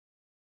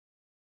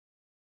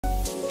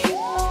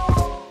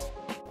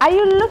Are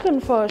you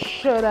looking for a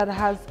show that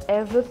has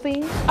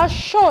everything? A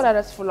show that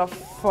is full of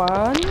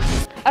fun?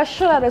 A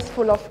show that is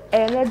full of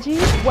energy?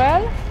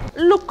 Well,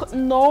 look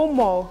no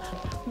more,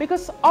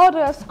 because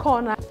AUDRA'S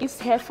Corner is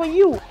here for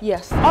you.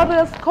 Yes,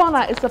 AUDRA'S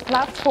Corner is a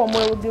platform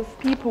where we give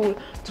people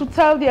to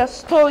tell their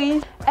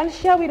stories and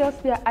share with us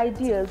their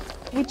ideas,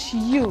 which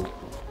you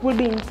will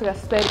be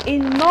interested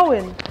in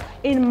knowing.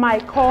 In my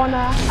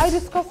corner, I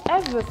discuss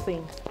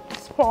everything: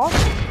 sports,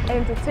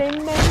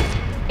 entertainment,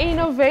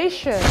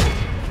 innovation,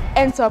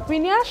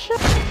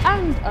 entrepreneurship,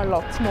 and a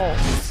lot more.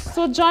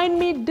 So join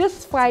me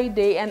this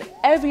Friday and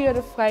every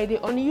other Friday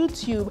on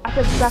YouTube at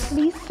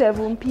exactly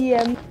 7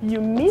 p.m.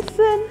 You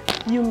missing,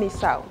 you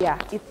miss out. Yeah,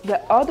 it's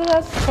the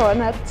AUDRA'S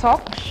Corner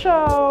Talk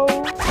Show.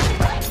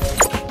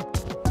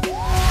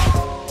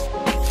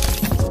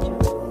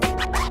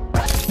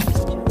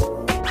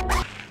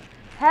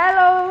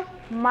 Hello,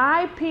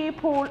 my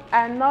people,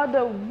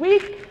 another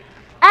week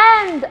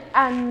and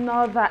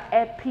another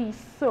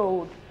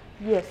episode.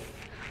 Yes,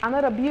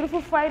 another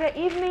beautiful Friday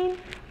evening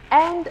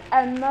and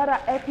another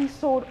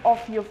episode of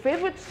your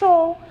favorite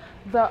show,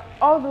 the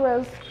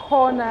AUDRA'S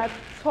Corner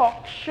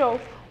Talk Show,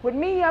 with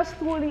me, yours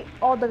truly,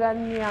 Audra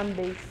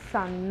Nyambe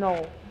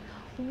Sano.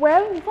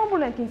 Well, we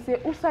can say,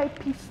 Usai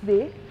Peace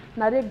Day,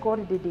 Nade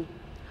God the Day.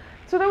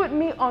 Today with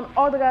me on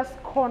AUDRA'S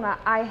Corner,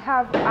 I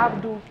have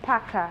Abdul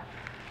Kpaka.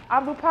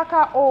 Abdul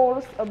Kpaka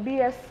holds a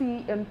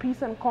BSc in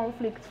Peace and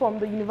Conflict from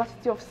the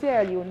University of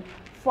Sierra Leone,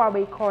 Fourah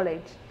Bay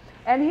College.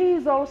 And he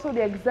is also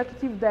the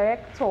Executive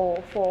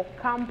Director for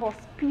Campus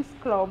Peace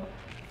Club,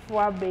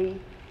 Fourah Bay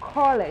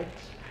College.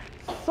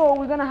 So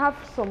we're going to have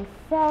some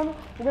fun.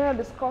 We're going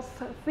to discuss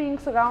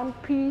things around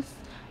peace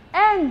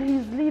and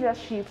his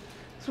leadership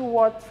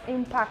towards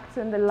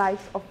impacting the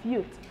lives of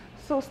youth.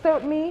 So stay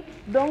with me,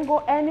 don't go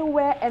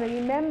anywhere, and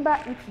remember,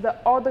 it's the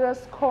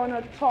AUDRA'S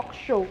Corner Talk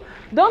Show.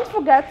 Don't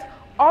forget,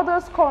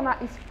 AUDRA'S Corner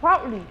is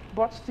proudly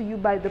brought to you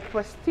by the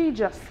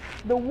prestigious,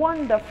 the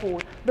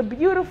wonderful, the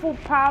beautiful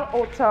Pearl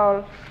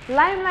Hotel,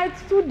 Limelight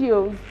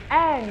Studios,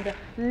 and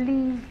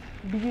Lee's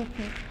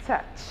Beauty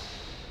Touch.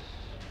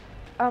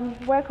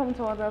 Welcome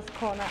to AUDRA'S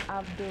Corner,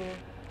 Abdul.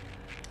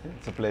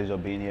 It's a pleasure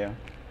being here.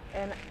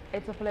 And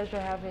it's a pleasure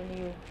having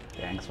you.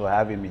 Thanks for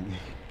having me.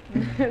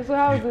 So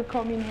how is it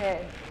coming here?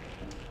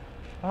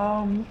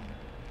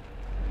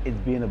 It's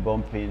been a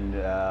bumping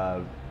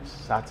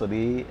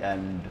Saturday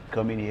and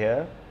coming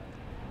here.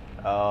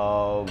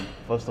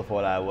 First of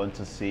all, I want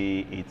to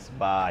say it's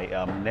by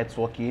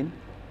networking,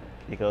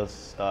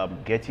 because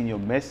getting your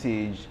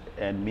message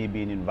and me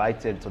being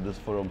invited to this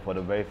forum for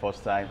the very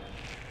first time,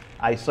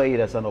 I saw it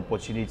as an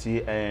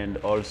opportunity and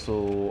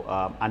also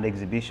an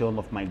exhibition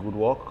of my good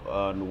work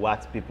and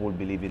what people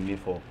believe in me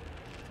for.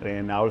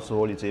 And I also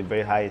hold it to a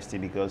very high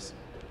esteem, because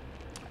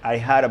I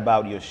heard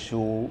about your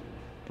show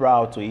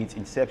prior to its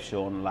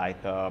inception,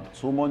 like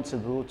 2 months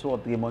ago, 2 or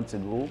 3 months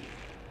ago.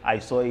 I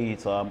saw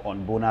it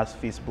on Bona's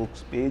Facebook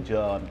page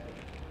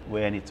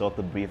when he talked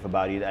a brief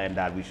about it and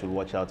that we should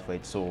watch out for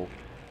it. So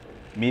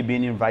me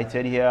being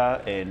invited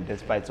here, and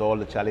despite all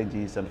the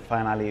challenges, and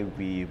finally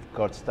we've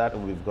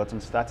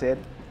gotten started,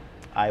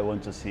 I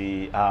want to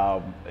say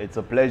it's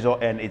a pleasure,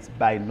 and it's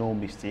by no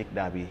mistake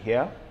that we're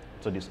here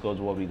to discuss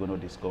what we're going to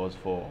discuss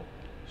for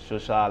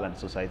social and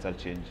societal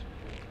change.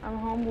 I'm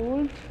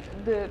humbled.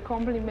 The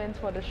compliment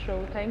for the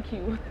show. Thank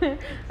you.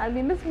 I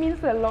mean, this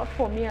means a lot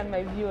for me and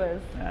my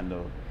viewers. I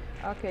know.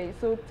 Okay,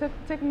 so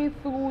take me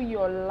through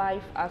your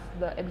life as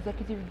the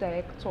Executive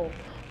Director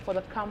for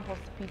the Campus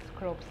Peace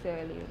Club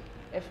Sierra Leone,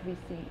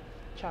 FBC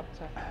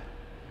chapter.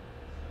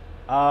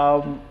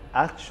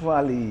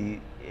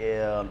 Actually,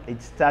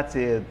 it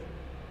started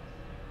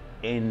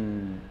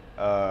in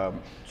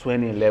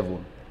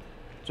 2011.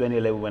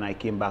 2011, when I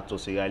came back to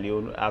Sierra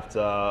Leone after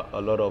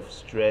a lot of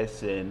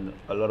stress and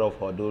a lot of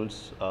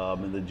hurdles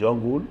in the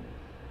jungle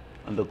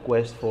on the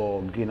quest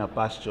for greener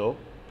pasture.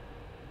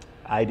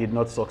 I did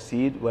not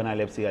succeed when I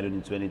left Sierra Leone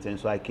in 2010,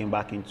 so I came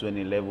back in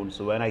 2011.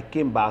 So when I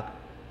came back,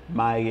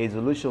 my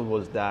resolution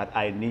was that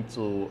I need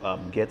to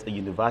get a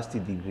university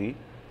degree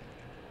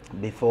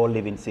before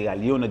leaving Sierra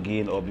Leone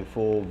again, or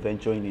before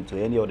venturing into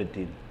any other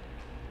thing.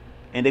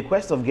 In the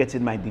quest of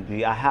getting my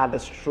degree, I had a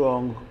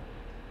strong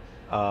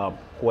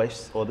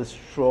quest, or the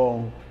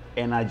strong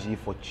energy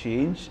for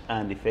change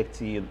and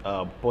effective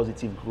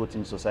positive growth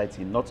in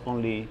society, not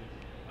only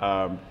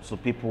to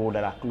people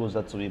that are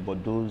closer to me,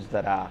 but those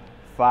that are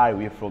far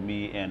away from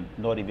me and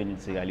not even in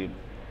Sierra Leone.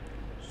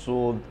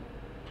 So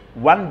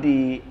one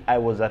day I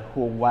was at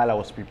home while I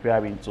was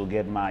preparing to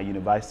get my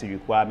university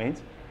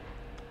requirement.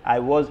 I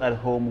was at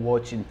home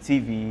watching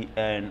TV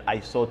and I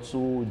saw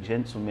 2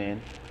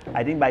 gentlemen.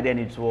 I think by then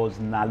it was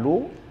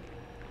Nalo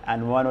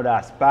and one other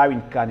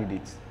aspiring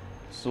candidate.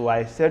 So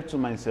I said to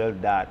myself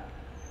that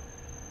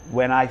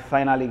when I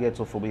finally get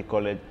to Fourah Bay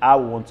College, I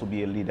want to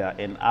be a leader,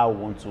 and I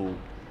want to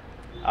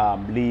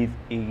leave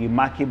a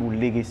remarkable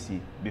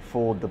legacy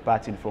before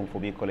departing from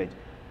Fourah Bay College.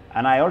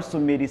 And I also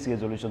made this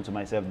resolution to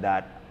myself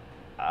that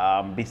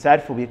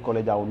besides Fourah Bay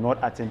College, I will not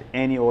attend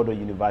any other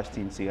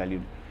university in Sierra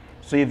Leone.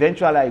 So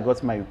eventually I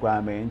got my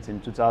requirements in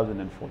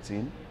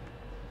 2014.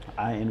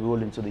 I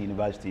enrolled into the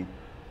university.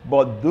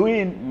 But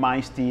during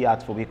my stay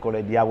at Fourah Bay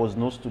College, there was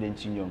no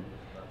student union.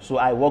 So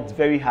I worked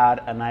very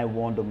hard and I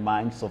won the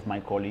minds of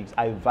my colleagues.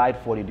 I vied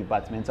for the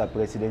departmental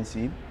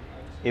presidency.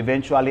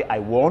 Eventually I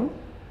won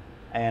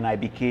and I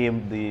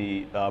became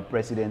the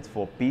president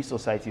for Peace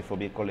Society Fourah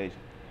Bay College.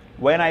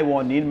 When I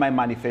won, in my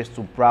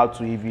manifesto, proud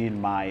to even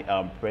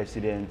my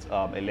president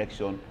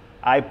election,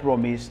 I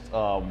promised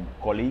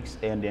colleagues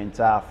and the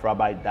entire Fourah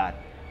Bay that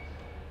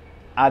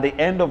at the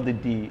end of the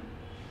day,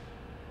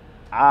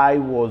 I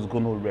was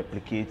going to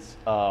replicate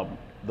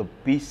the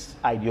peace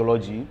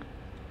ideology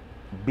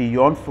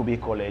beyond Fourah Bay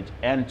College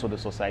and to the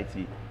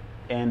society.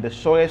 And the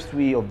surest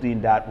way of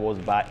doing that was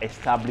by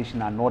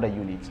establishing another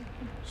unit.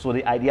 So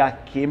the idea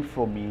came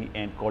from me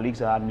and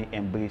colleagues around me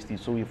embraced it.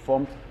 So we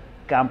formed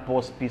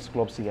Campus Peace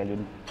Club Sierra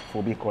Leone,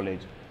 Fourah Bay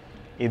College.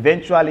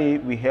 Eventually,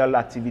 we held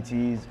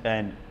activities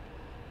and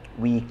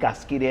we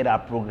cascaded our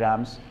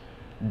programs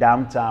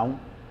downtown,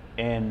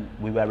 and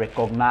we were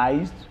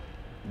recognized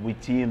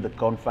within the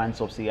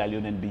confines of Sierra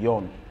Leone and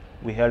beyond.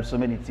 We held so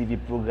many TV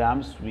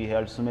programs, we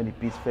held so many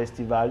peace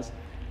festivals,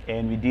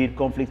 and we did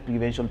conflict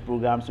prevention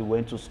programs. We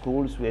went to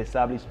schools, we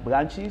established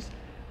branches,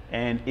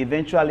 and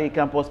eventually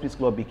Campus Peace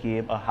Club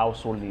became a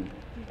household name.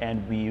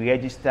 And we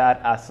registered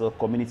as a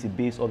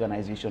community-based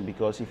organization,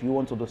 because if you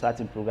want to do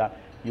certain program,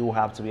 you will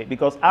have to be,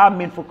 because our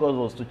main focus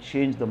was to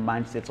change the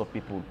mindsets of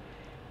people.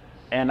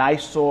 And I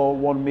saw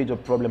one major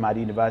problem at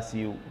the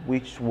university,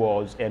 which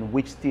was, and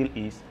which still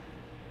is,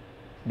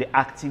 the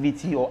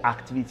activity or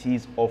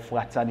activities of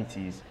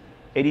fraternities.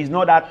 It is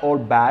not that all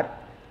bad,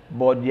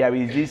 but there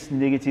is this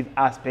negative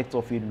aspect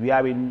of it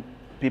wherein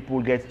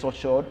people get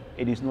tortured.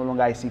 It is no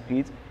longer a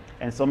secret,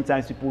 and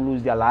sometimes people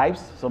lose their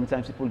lives,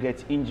 sometimes people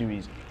get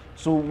injuries.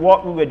 So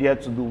what we were there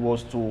to do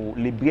was to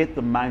liberate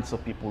the minds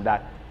of people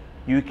that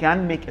you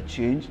can make a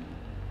change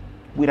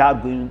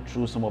without going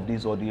through some of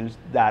these ordeals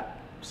that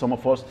some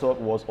of us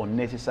thought was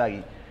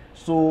unnecessary.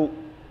 So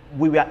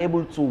we were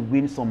able to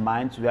win some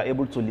minds, we were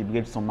able to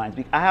liberate some minds.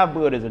 I have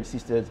brothers and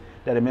sisters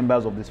that are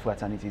members of these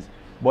fraternities,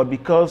 but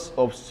because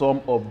of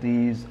some of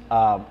these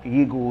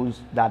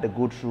egos that they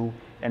go through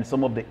and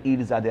some of the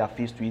ills that they are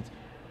faced with,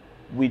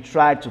 we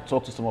tried to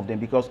talk to some of them,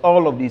 because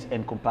all of these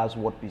encompass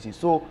what peace is.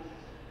 So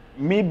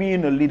me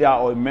being a leader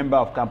or a member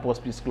of Campus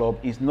Peace Club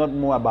is not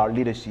more about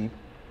leadership,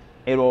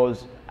 it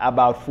was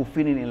about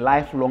fulfilling a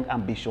lifelong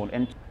ambition.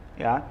 And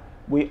yeah,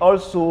 we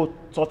also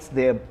taught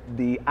them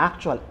the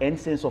actual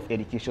essence of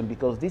education,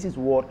 because this is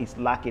what is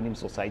lacking in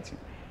society.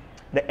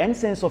 The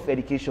essence of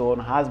education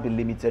has been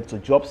limited to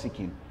job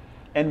seeking.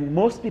 And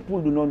most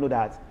people do not know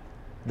that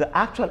the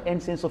actual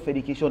essence of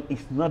education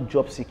is not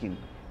job seeking.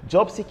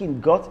 Job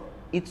seeking got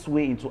its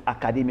way into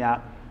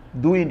academia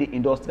during the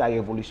Industrial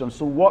Revolution.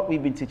 So what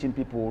we've been teaching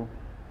people,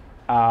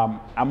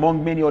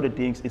 among many other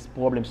things, is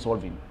problem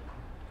solving.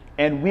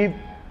 And we've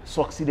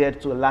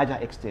succeeded to a larger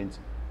extent.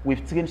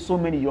 We've trained so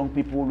many young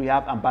people. We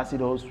have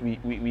ambassadors.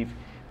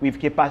 We've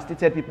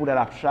capacitated people that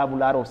have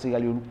traveled out of Sierra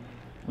Leone.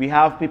 We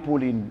have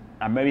people in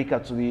America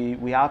today.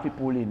 We have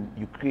people in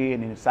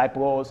Ukraine, in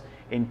Cyprus,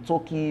 in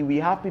Turkey. We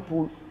have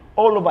people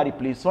all over the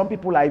place. Some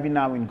people are even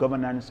now in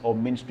governance or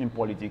mainstream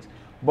politics.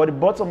 But the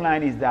bottom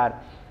line is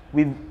that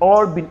we've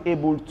all been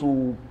able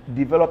to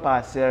develop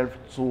ourselves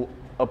to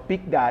a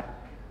peak that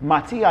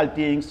material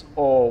things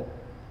or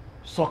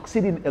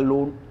succeeding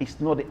alone is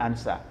not the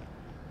answer.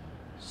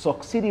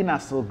 Succeeding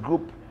as a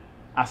group,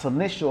 as a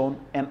nation,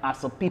 and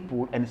as a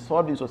people, and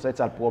solving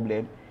societal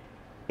problem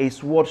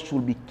is what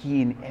should be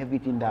key in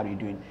everything that we're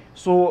doing.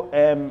 So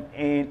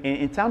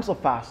in terms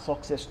of our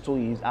success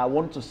stories, I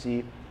want to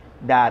say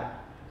that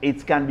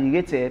it can be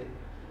rated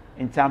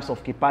in terms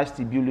of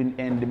capacity building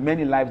and the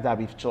many lives that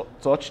we've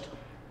touched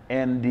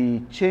and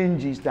the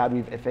changes that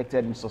we've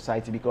effected in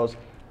society, because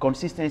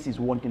consistency is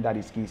one thing that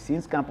is key.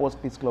 Since Campus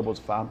Peace Club was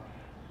found,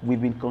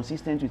 we've been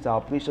consistent with our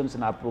operations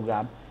and our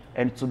program.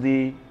 And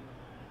today,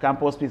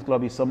 Campus Peace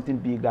Club is something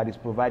big that is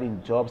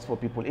providing jobs for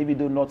people, even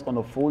though not on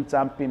a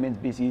full-time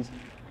payment basis,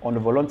 on a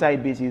voluntary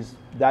basis.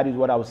 That is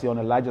what I would say on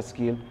a larger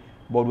scale.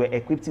 But we're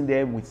equipping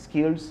them with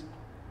skills,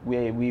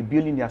 we're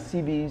building their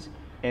CVs,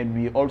 and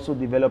we're also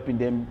developing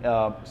them,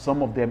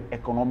 some of them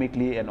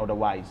economically and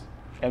otherwise.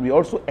 And we're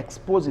also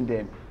exposing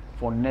them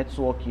for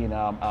networking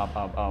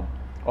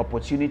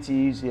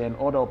opportunities and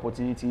other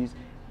opportunities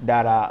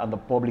that are in the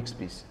public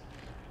space.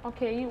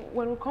 Okay,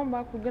 when we come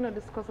back, we're going to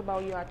discuss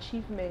about your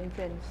achievements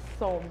and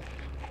some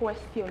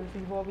questions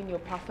involving your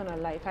personal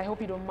life. I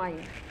hope you don't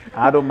mind.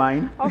 I don't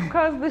mind. Of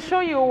course, the show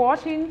you're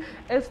watching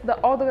is the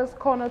AUDRA'S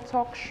Corner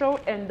talk show.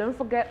 And don't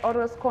forget,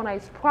 AUDRA'S Corner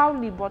is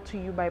proudly brought to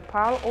you by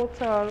Pearl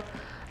Hotel,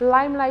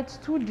 Limelight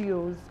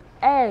Studios,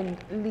 and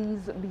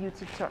Lee's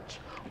Beauty Touch.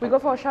 We go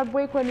for a short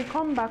break. When we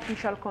come back, we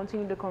shall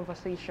continue the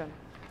conversation.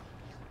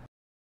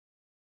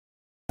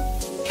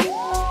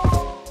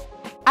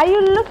 Are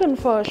you looking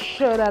for a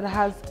show that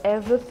has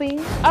everything?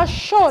 A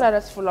show that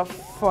is full of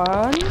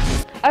fun?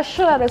 A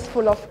show that is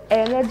full of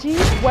energy?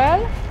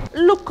 Well,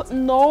 look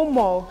no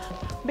more.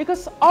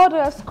 because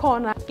AUDRA'S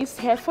Corner is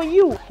here for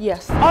you.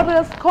 Yes,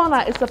 AUDRA'S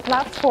Corner is a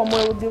platform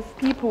where we give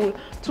people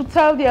to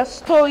tell their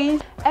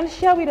stories and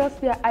share with us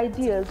their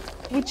ideas,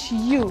 which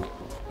you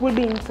will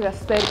be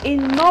interested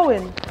in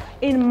knowing.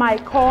 In my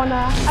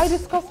corner, I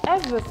discuss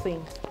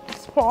everything: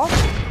 sport,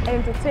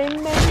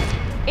 entertainment,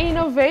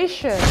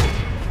 innovation,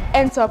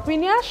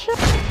 entrepreneurship,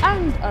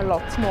 and a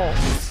lot more.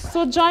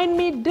 So join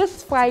me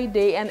this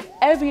Friday and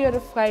every other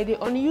Friday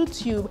on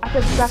YouTube at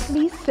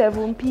exactly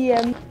 7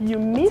 p.m. You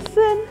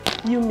missing,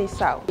 you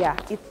miss out. Yeah,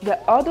 it's the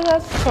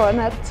AUDRA'S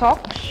Corner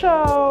Talk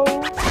Show.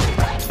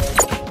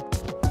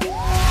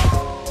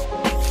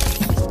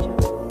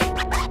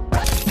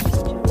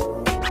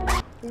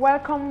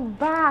 Welcome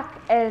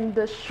back, and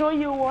the show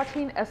you're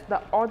watching is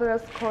the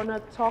AUDRA'S Corner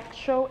Talk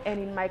Show, and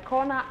in my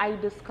corner I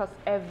discuss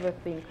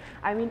everything.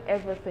 I mean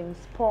everything: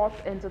 sport,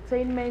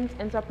 entertainment,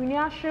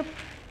 entrepreneurship,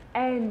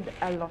 and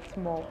a lot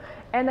more.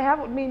 And I have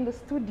with me in the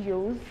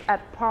studios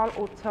at Pearl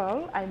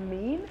Hotel,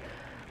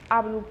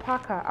 Abdul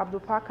Kpaka.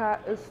 Abdul Kpaka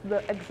is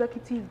the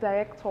Executive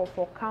Director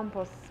for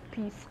Campus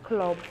Peace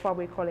Club, Fourah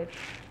Bay College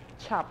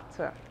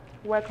chapter.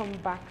 Welcome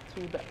back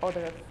to the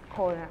AUDRA'S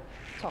Corner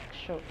Talk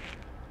Show.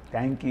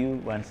 Thank you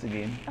once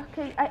again.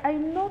 Okay, I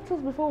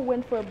noticed before we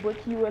went for a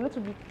break you were a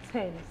little bit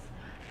tense.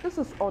 This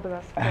is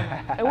AUDRA'S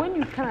Corner. And when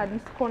you come at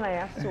this corner,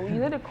 yeah, so you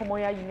know the come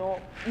here, you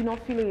know,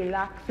 feel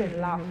relaxed and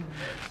laugh.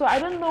 So I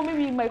don't know,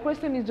 maybe my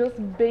question is just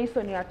based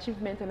on your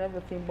achievement and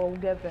everything, but we'll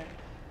get there.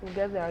 We'll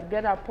get there. I'll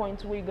get that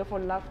point where you go for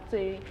laughter,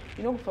 you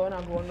know, for when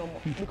I go no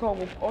more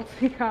because of all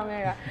the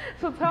camera.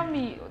 So tell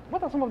me,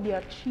 what are some of the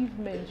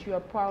achievements you are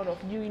proud of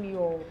during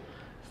your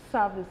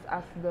service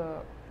as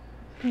the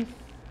Peace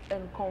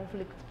and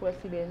Conflict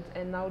President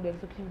and now the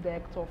Executive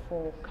Director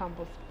for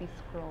Campus Peace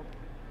Club?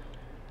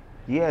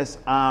 Yes,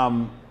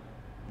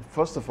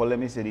 first of all, let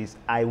me say this.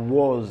 I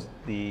was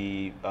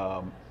the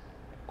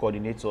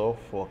coordinator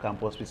for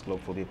Campus Peace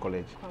Club for the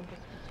college. Campus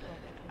Peace Club.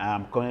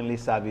 I'm currently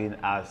serving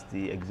as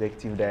the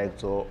Executive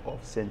Director of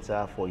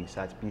Center for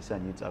Research, Peace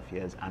and Youth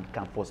Affairs and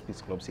Campus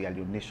Peace Club Sierra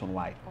Leone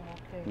nationwide. Oh,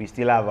 okay. We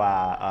still have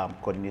our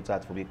coordinator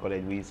at Fourah Bay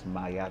College, who is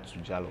Maria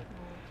Tujalo.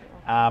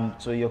 Oh, okay.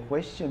 So your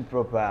question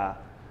proper,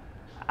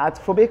 at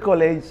Fourah Bay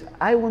College,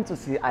 I want to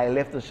say I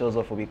left the shores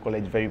of Fourah Bay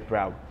College very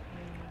proud,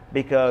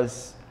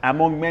 because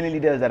among many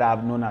leaders that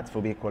I've known at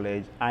Fourah Bay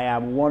College, I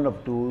am one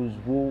of those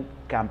who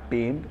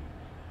campaigned,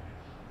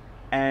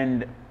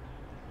 and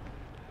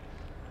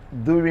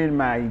during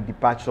my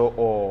departure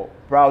or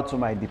prior to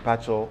my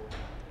departure,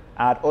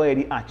 I had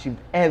already achieved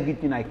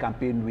everything I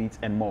campaigned with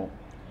and more.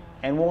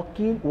 And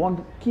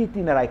one key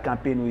thing that I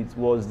campaigned with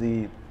was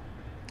the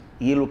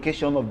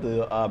relocation of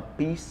the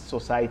Peace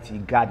Society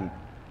Garden.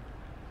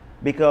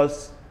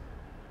 Because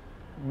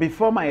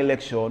before my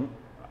election,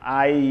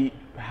 I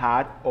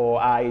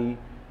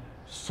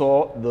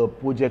saw the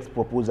project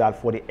proposal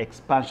for the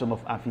expansion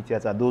of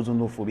amphitheater, those who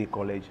know Fourah Bay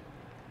College.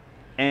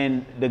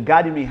 And the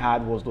garden we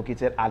had was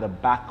located at the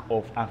back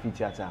of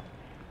amphitheater.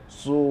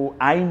 So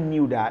I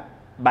knew that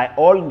by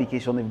all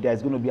indication, if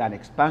there's going to be an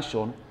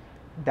expansion,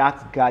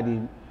 that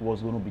garden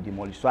was going to be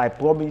demolished. So I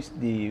promised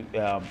the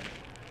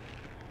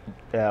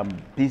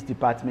Peace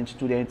Department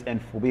students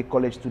and Fourah Bay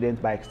College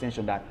students by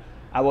extension that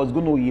I was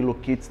going to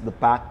relocate the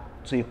park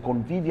to a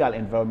convivial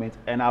environment,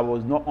 and I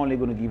was not only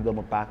going to give them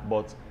a park,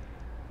 but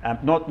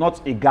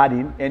not a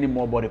garden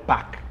anymore, but a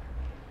park.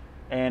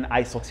 And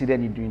I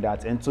succeeded in doing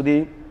that. And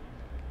today,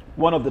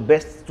 one of the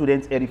best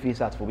student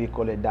edifices at Fourah Bay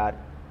College that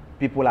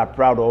people are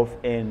proud of,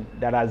 and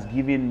that has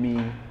given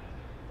me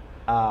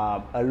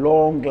a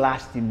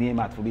long-lasting name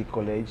at Fourah Bay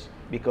College,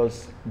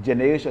 because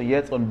generation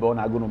yet unborn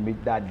are going to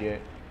meet that there,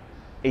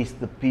 is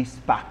the Peace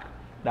Park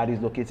that is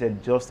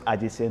located just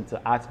adjacent to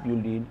Art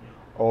Building,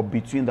 or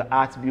between the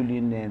Art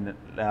Building and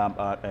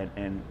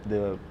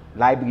the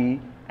library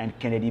and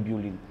Kennedy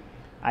Building.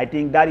 I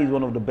think that is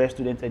one of the best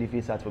student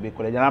edifices at Fourah Bay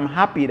College, and I'm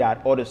happy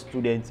that all the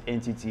student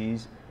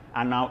entities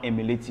are now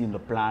emulating the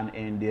plan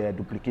and they're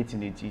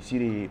duplicating it. You see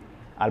the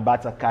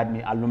Albert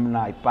Academy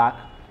Alumni Park,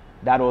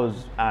 that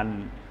was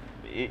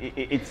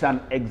it's an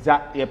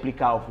exact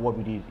replica of what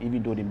we did,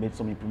 even though they made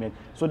some improvements.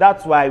 So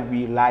that's why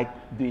we like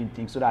doing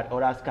things, so that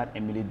others can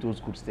emulate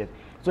those good steps.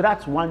 So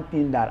that's one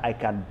thing that I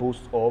can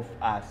boast of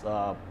as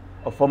a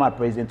former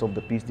president of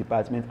the Peace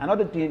Department.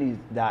 Another thing is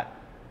that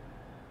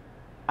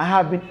I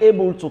have been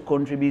able to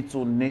contribute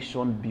to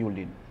nation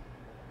building,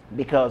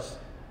 because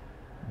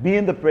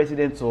being the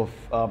president of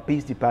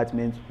Peace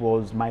Department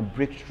was my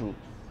breakthrough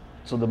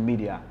to the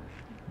media.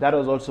 That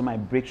was also my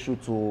breakthrough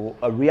to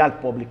a real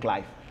public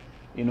life.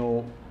 You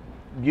know,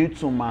 due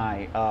to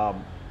my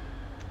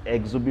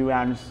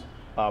exuberance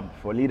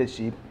for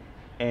leadership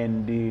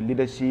and the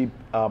leadership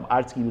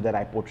art skill that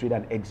I portrayed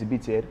and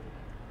exhibited,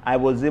 I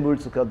was able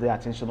to get the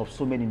attention of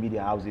so many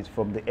media houses,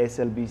 from the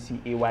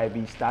SLBC,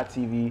 AYB, Star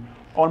TV,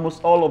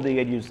 almost all of the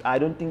radios. I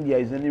don't think there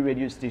is any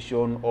radio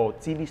station or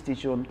TV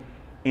station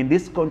in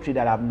this country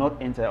that have not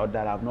entered or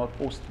that have not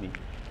hosted me.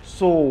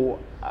 So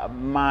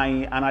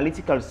my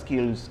analytical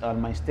skills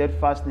and my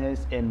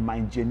steadfastness and my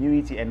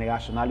ingenuity and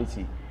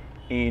rationality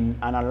in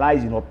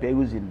analyzing or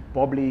perusing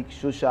public,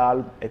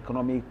 social,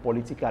 economic,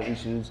 political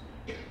issues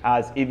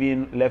has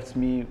even left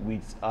me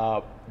with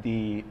I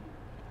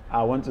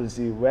want to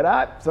see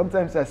whether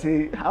sometimes I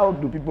say, how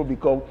do people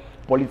become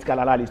political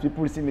analysts?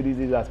 People see me these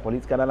days as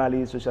political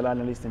analysts, social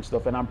analysts and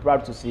stuff, and I'm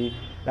proud to say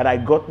that I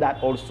got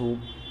that also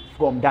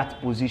from that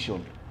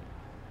position.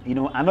 You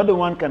know, another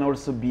one can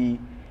also be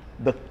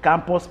the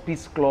Campus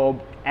Peace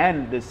Club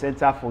and the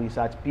Center for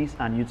Research, Peace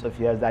and Youth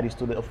Affairs, that is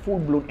to a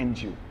full-blown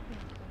NGO.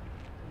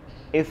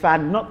 If I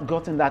had not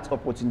gotten that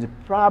opportunity,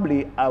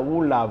 probably I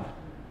would have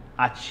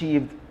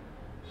achieved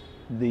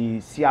the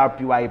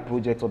CRPYA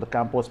project or the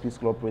Campus Peace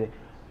Club project,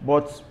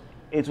 but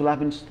it will have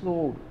been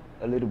slowed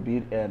a little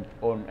bit, and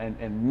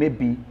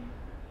maybe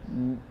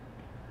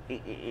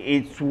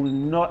it will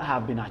not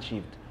have been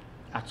achieved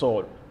at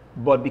all.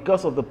 But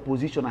because of the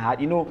position I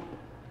had, you know,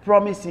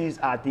 promises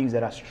are things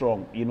that are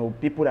strong. You know,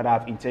 people that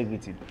have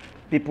integrity,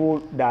 people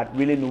that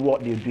really know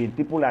what they're doing,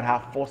 people that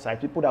have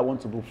foresight, people that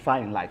want to go far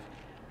in life.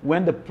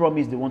 When they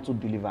promise, they want to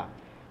deliver.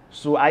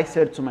 So I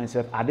said to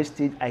myself, at this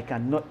stage, I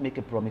cannot make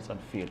a promise and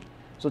fail.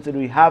 So today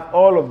we have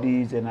all of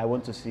these, and I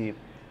want to say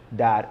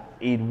that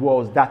it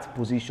was that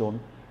position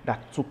that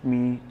took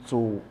me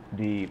to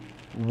the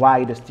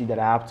wider stage that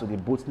I have today,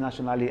 both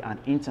nationally and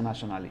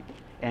internationally.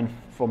 And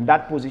from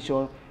that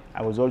position,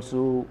 I was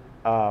also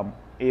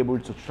able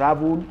to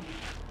travel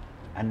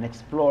and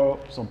explore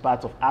some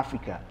parts of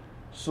Africa.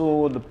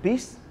 So the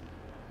Peace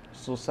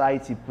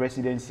Society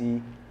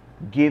presidency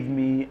gave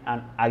me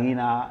an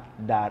arena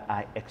that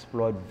I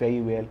explored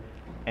very well,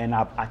 and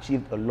I've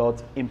achieved a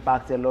lot,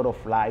 impacted a lot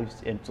of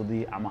lives, and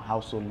today I'm a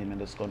household name in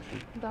this country.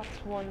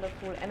 That's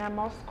wonderful, and I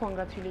must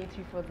congratulate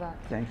you for that.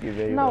 Thank you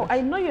very much. Now,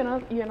 I know you're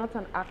not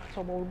an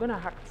actor, but we're gonna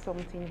hack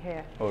something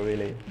here. Oh,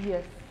 really?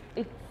 Yes,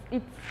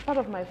 it's part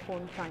of my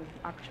phone time,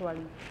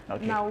 actually.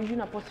 Okay. Now, you're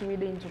not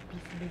really into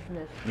peace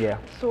business. Yeah.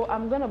 So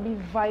I'm gonna be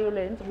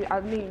violent.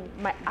 I mean,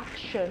 my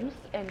actions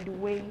and the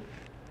way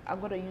I'm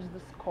gonna use the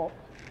scope.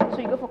 So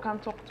you go for can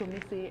talk to me,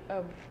 say,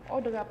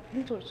 Audra, I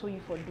need to show you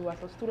for do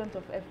as a student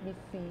of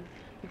FBC.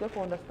 You go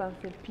for understand,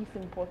 say peace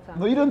important.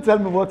 No, you don't tell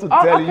me what to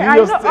tell you. Okay,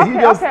 You just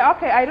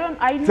I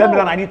know. tell me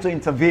that I need to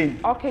intervene.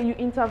 Okay, you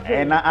intervene.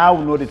 And I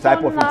will know the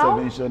type of now,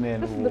 intervention.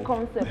 And this is the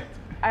concept.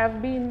 I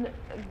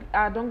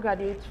don't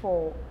graduate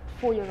for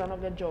 4 years and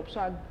not get job. So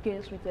I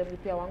against with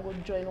everything. I want to go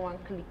join one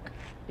click.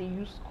 They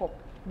use scope.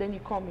 Then you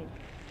come in.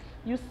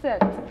 You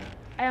said,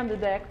 I am the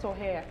director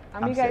here.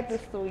 I'm guide the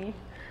story.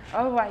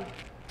 All right.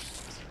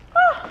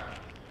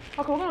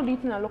 Okay, we're going to do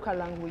it in a local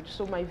language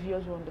so my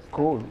viewers will understand.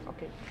 Cool.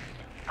 Okay.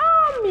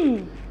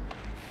 Me,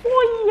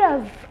 4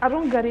 years, I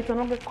don't get it, I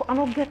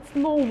don't get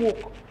no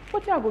work.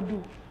 What I go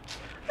do?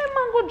 The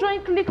man go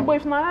join click, but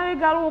if I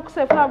got work,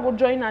 I go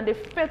join and the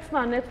feds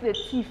and net the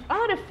thief. I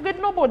don't afraid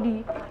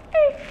nobody.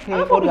 Hey,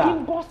 I don't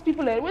begin boss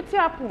people. What's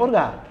happen?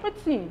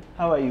 What's him?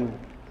 How are you?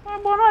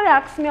 But now they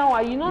ask me how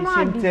are you? No,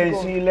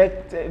 no, she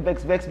let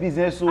vex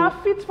business. So I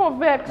fit for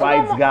vex.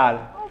 White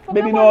girl.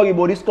 Baby, no,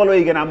 about this color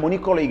you get and money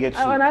color you get.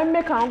 When I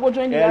make I go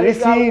join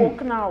the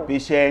work now.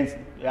 Patience.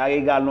 No,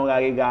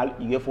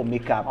 you get for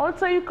makeup.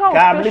 Also, you can't.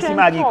 Come, listen,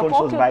 my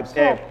conscious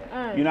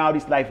vibes. You know how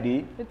this life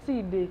day?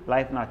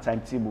 Life not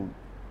timetable.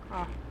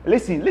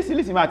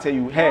 Listen, I tell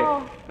you. Hey,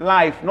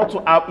 life not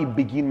to how it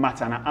begin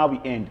matter and how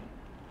it end.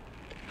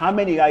 How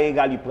many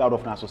girl you proud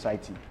of in our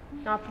society?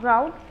 Not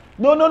proud.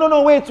 No,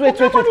 wait.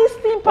 Nobody's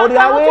still proud.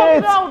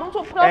 Not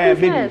so proud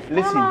business. Baby,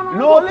 listen.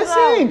 No,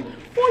 listen.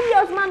 4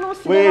 years, man, no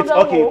see. Wait,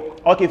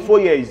 okay, 4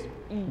 years.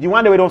 The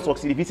one that we don't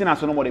succeed, if it's not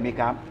so no more they make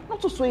up, not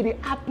to say they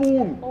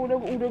happen. Oh,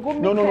 they go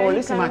no,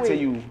 listen, I tell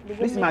you.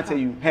 Listen, I tell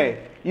you.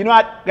 Hey, you know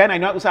what, guy, I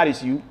know who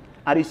is you?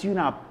 Is you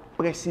now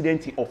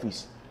president in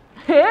office.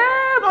 Hey,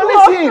 no,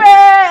 listen.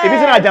 If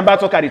it's not a jamba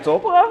talk at the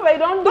talk,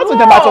 don't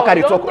a jamba talk at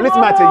the talk.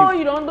 Listen, I tell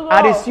you.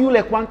 Don't you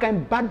like one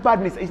kind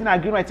badness. It's not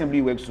a green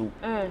assembly work so.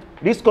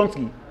 This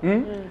country,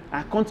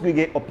 our country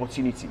get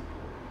opportunity.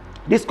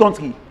 This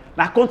country.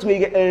 Now, country we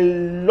get a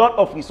lot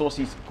of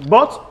resources,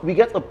 but we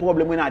get a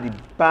problem when the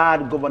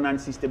bad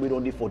governance system we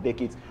don't do for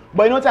decades.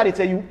 But you know what I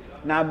tell you?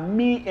 Now,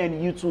 me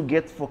and you two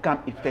get for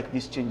camp effect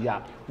this change here.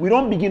 We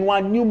don't begin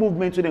one new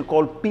movement to then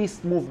call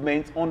Peace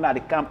Movement under the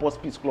Campus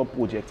Peace Club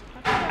project.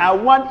 I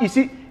want, you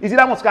see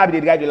that Moscar they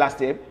drive the last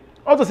step.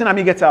 Also, saying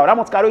me get out. That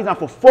Moscar is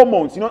for 4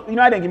 months. You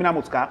know how they give me that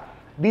Moscar?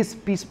 This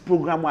peace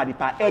program were the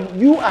part, and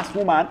you as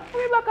woman,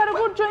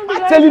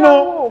 I tell you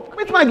no,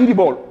 wait my give the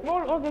ball.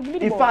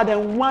 If I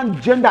then want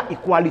gender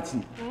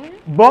equality,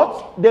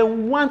 but they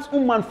want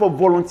woman for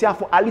volunteer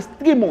for at least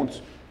 3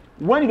 months.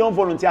 When you don't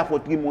volunteer for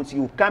 3 months,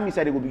 you come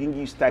inside, they will begin give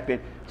you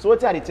stipend. So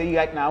what I tell you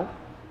right now,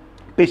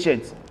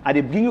 patience. At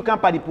the beginning you come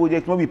part the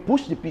project, when we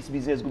push the peace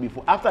business go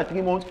before. After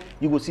 3 months,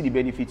 you will see the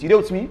benefits. You know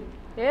what me?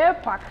 Yeah,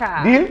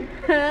 Paka. Deal?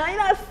 You're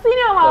not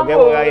senior, man.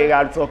 Okay, we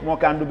got talk more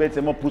can do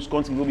better, more push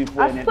continue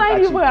before and then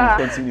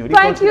continue.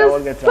 Thank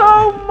you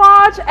so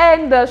much.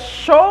 And the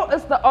show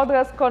is the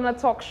AUDRA'S Corner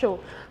Talk Show.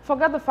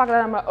 Forget the fact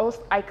that I'm a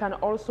host, I can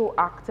also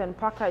act, and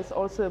Paka is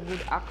also a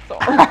good actor.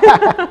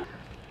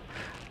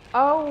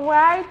 All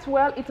right,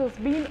 well, it has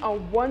been a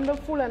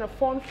wonderful and a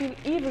fun-filled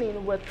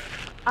evening with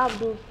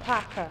Abdul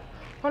Kpaka.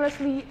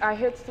 Honestly, I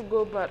hate to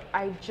go, but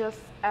I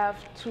just have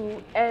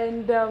to.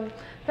 And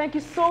thank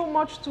you so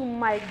much to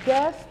my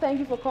guests. Thank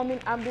you for coming,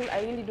 Abdul.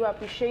 I really do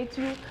appreciate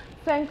you.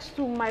 Thanks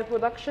to my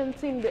production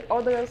team, the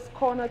AUDRA'S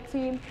Corner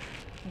team.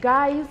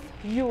 Guys,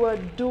 you are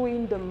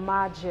doing the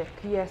magic.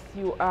 Yes,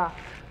 you are.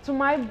 To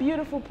my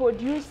beautiful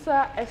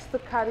producer, Esther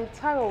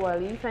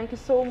Tarawali, thank you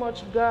so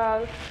much,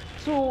 girl.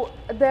 To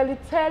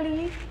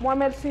Deliteli,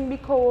 Mohamed Simbi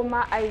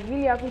Kowoma, I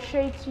really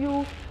appreciate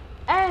you.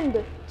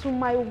 And to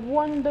my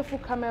wonderful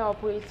camera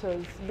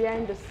operators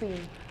behind the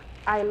scene,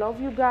 I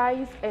love you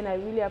guys and I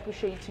really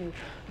appreciate you.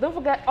 Don't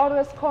forget,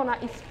 AUDRA'S Corner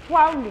is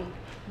proudly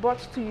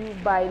brought to you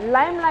by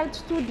Limelight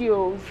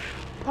Studios,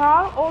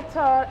 Pearl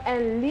Hotel,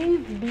 and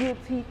Lee's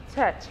Beauty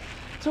Touch.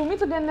 To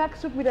meet again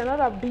next week with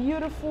another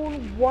beautiful,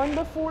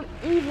 wonderful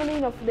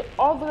evening of the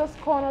AUDRA'S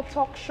Corner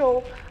talk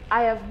show.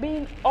 I have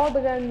been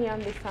Audra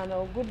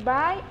Nyandesano.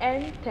 Goodbye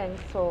and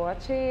thanks for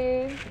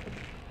watching.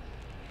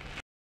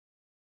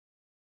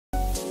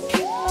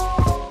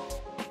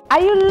 Are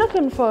you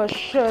looking for a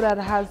show that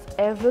has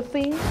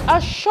everything?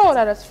 A show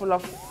that is full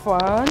of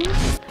fun?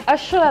 A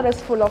show that is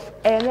full of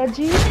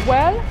energy?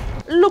 Well,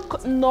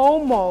 look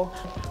no more,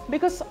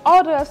 because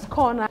AUDRA'S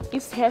Corner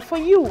is here for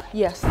you.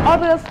 Yes,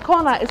 AUDRA'S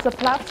Corner is a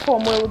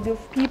platform where we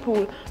give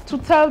people to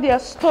tell their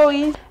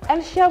stories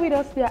and share with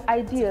us their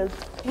ideas,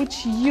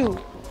 which you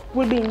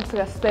will be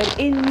interested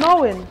in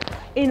knowing.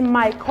 In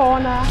my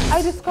corner,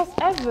 I discuss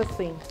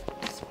everything: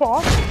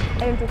 sports,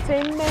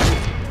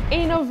 entertainment,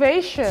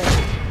 innovation,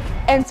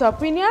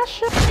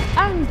 entrepreneurship,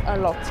 and a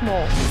lot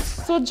more.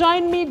 So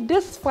join me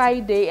this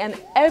Friday and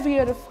every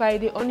other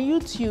Friday on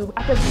YouTube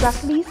at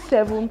exactly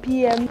 7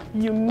 p.m.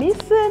 You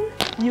miss in,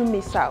 you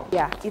miss out.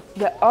 Yeah, it's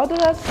the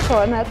AUDRA'S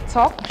Corner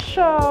talk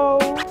show.